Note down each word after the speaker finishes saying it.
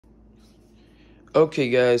Okay,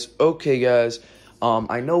 guys.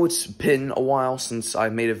 I know it's been a while since I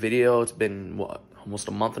made a video. It's been what, almost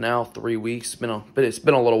a month now, 3 weeks. It's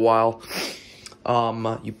been a little while.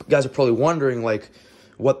 You guys are probably wondering like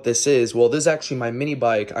what this is. Well, this is actually my mini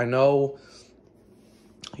bike. I know,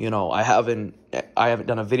 I haven't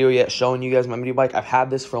done a video yet showing you guys my mini bike. I've had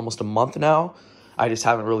this for almost a month now. I just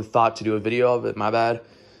haven't really thought to do a video of it. My bad.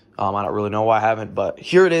 I don't really know why I haven't, but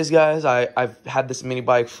here it is, guys. I've had this mini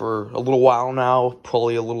bike for a little while now,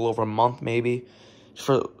 probably a little over a month maybe.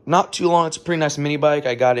 For not too long. It's a pretty nice mini bike.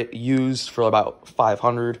 I got it used for about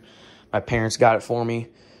 $500. My parents got it for me.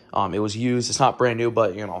 It was used. It's not brand new,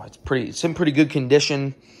 but it's in pretty good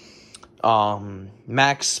condition.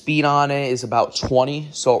 Max speed on it is about 20,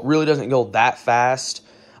 so it really doesn't go that fast.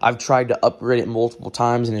 I've tried to upgrade it multiple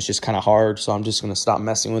times, and it's just kind of hard, so I'm just going to stop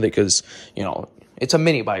messing with it because, it's a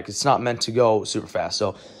mini bike. It's not meant to go super fast.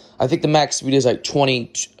 So I think the max speed is like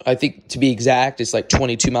 20. I think to be exact, it's like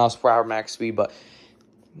 22 miles per hour max speed. But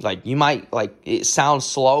like you might it sounds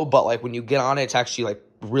slow, but like when you get on it, it's actually like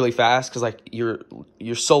really fast because like you're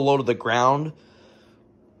so low to the ground.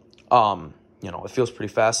 It feels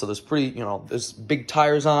pretty fast. So there's big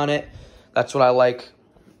tires on it. That's what I like.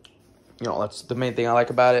 That's the main thing I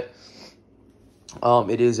like about it.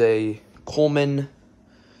 It is a Coleman.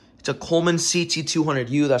 It's a Coleman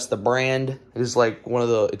CT200U. That's the brand. It is like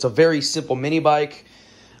it's a very simple mini bike.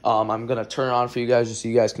 I'm going to turn it on for you guys just so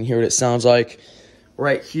you guys can hear what it sounds like.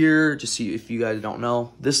 Right here, just so if you guys don't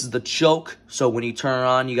know, this is the choke. So when you turn it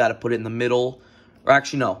on, you got to put it in the middle. Or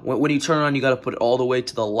actually, no. When you turn it on, you got to put it all the way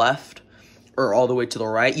to the left or all the way to the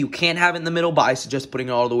right. You can have it in the middle, but I suggest putting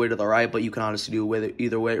it all the way to the right. But you can honestly do it with it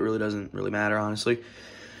either way. It really doesn't really matter, honestly.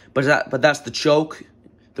 But that's the choke.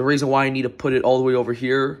 The reason why I need to put it all the way over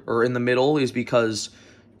here or in the middle is because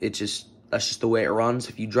that's just the way it runs.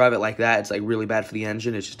 If you drive it like that, it's like really bad for the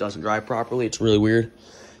engine. It just doesn't drive properly. It's really weird.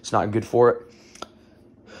 It's not good for it.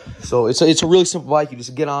 So it's a really simple bike. You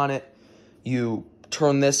just get on it. You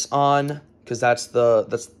turn this on because that's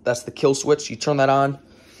the kill switch. You turn that on.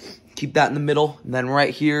 Keep that in the middle. And then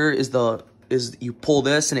right here is you pull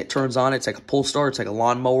this and it turns on. It's like a pull start. It's like a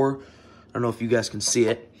lawnmower. I don't know if you guys can see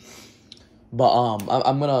it. But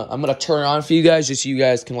I'm gonna turn it on for you guys just so you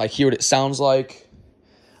guys can like hear what it sounds like.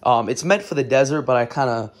 It's meant for the desert, but I kind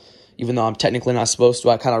of, even though I'm technically not supposed to,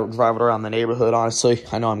 I kind of drive it around the neighborhood. Honestly,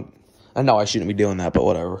 I know I shouldn't be doing that, but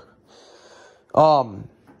whatever.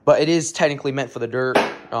 But it is technically meant for the dirt.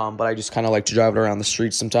 But I just kind of like to drive it around the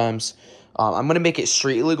streets sometimes. I'm gonna make it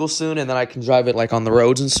street legal soon, and then I can drive it like on the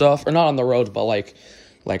roads and stuff, or not on the roads, but like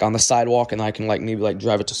on the sidewalk, and I can like maybe like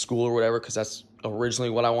drive it to school or whatever, because that's originally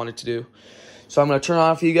what I wanted to do. So I'm going to turn it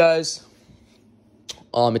on for you guys.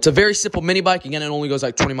 It's a very simple mini bike. Again, it only goes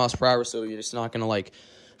like 20 miles per hour, so it's not going to like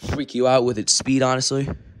freak you out with its speed, honestly.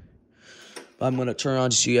 But I'm going to turn it on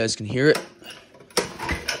just so you guys can hear it.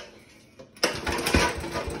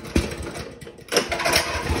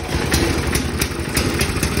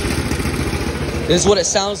 This is what it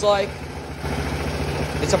sounds like.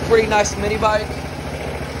 It's a pretty nice mini bike.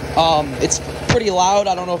 It's pretty loud.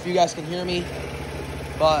 I don't know if you guys can hear me,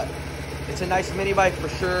 but it's a nice mini bike for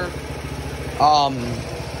sure.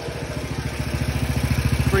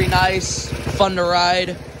 Pretty nice, fun to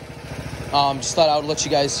ride. Just thought I would let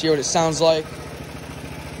you guys hear what it sounds like.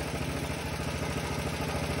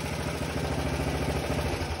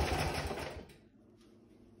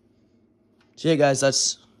 So yeah, guys,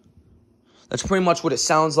 that's pretty much what it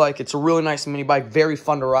sounds like. It's a really nice mini bike, very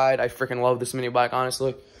fun to ride. I freaking love this mini bike,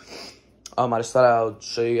 honestly. I just thought I would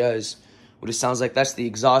show you guys what it sounds like. That's the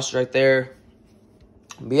exhaust right there.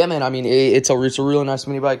 But yeah, man, I mean, it's a really nice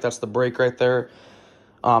mini bike. That's the brake right there.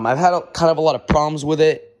 I've had kind of a lot of problems with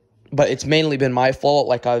it, but it's mainly been my fault.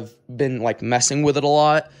 Like, I've been like messing with it a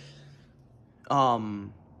lot.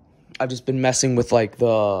 I've just been messing with like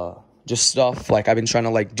just stuff. Like, I've been trying to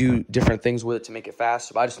like do different things with it to make it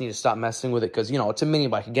faster. But I just need to stop messing with it because it's a mini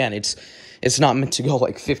bike. Again, it's not meant to go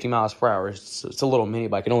like 50 miles per hour. It's a little mini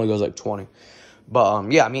bike. It only goes like 20.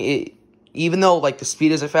 But yeah, I mean, even though like the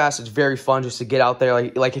speed isn't fast, it's very fun just to get out there.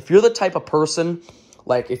 Like if you're the type of person,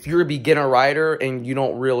 like if you're a beginner rider and you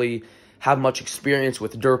don't really have much experience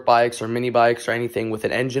with dirt bikes or mini bikes or anything with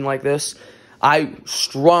an engine like this, I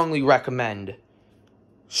strongly recommend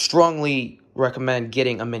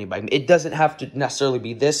getting a mini bike. It doesn't have to necessarily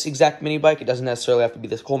be this exact mini bike. It doesn't necessarily have to be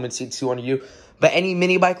this Coleman CT200U. But any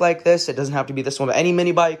mini bike like this, it doesn't have to be this one, but any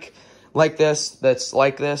mini bike like this, that's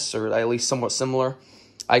like this, or at least somewhat similar,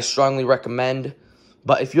 I strongly recommend.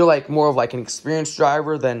 But if you're like more of like an experienced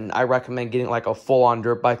driver, then I recommend getting like a full-on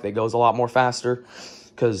dirt bike that goes a lot more faster,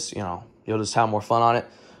 because you'll just have more fun on it.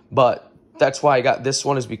 But that's why I got this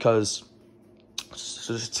one, is because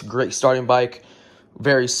So it's a great starting bike,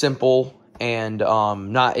 very simple, and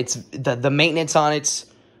it's the maintenance on it's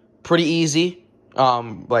pretty easy.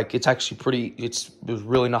 Like it's actually there's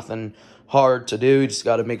really nothing hard to do. You just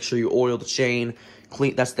got to make sure you oil the chain,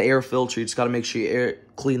 clean. That's the air filter. You just got to make sure you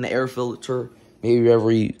clean the air filter maybe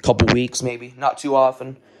every couple weeks, maybe not too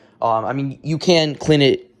often. I mean, you can clean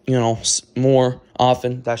it, more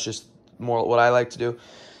often. That's just more what I like to do.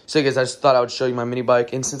 So, guys, I just thought I would show you my mini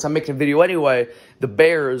bike. And since I'm making a video anyway, the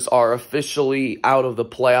Bears are officially out of the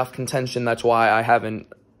playoff contention. That's why I haven't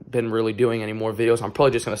been really doing any more videos. I'm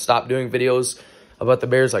probably just going to stop doing videos about the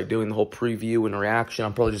Bears, like doing the whole preview and reaction.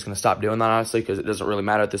 I'm probably just going to stop doing that, honestly, because it doesn't really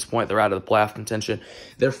matter at this point. They're out of the playoff contention.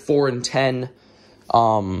 They're 4-10,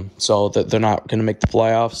 so they're not going to make the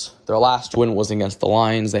playoffs. Their last win was against the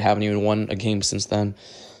Lions. They haven't even won a game since then.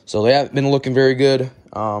 So they haven't been looking very good.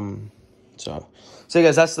 So,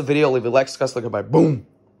 guys, that's the video. Leave a like, discuss, look at my boom.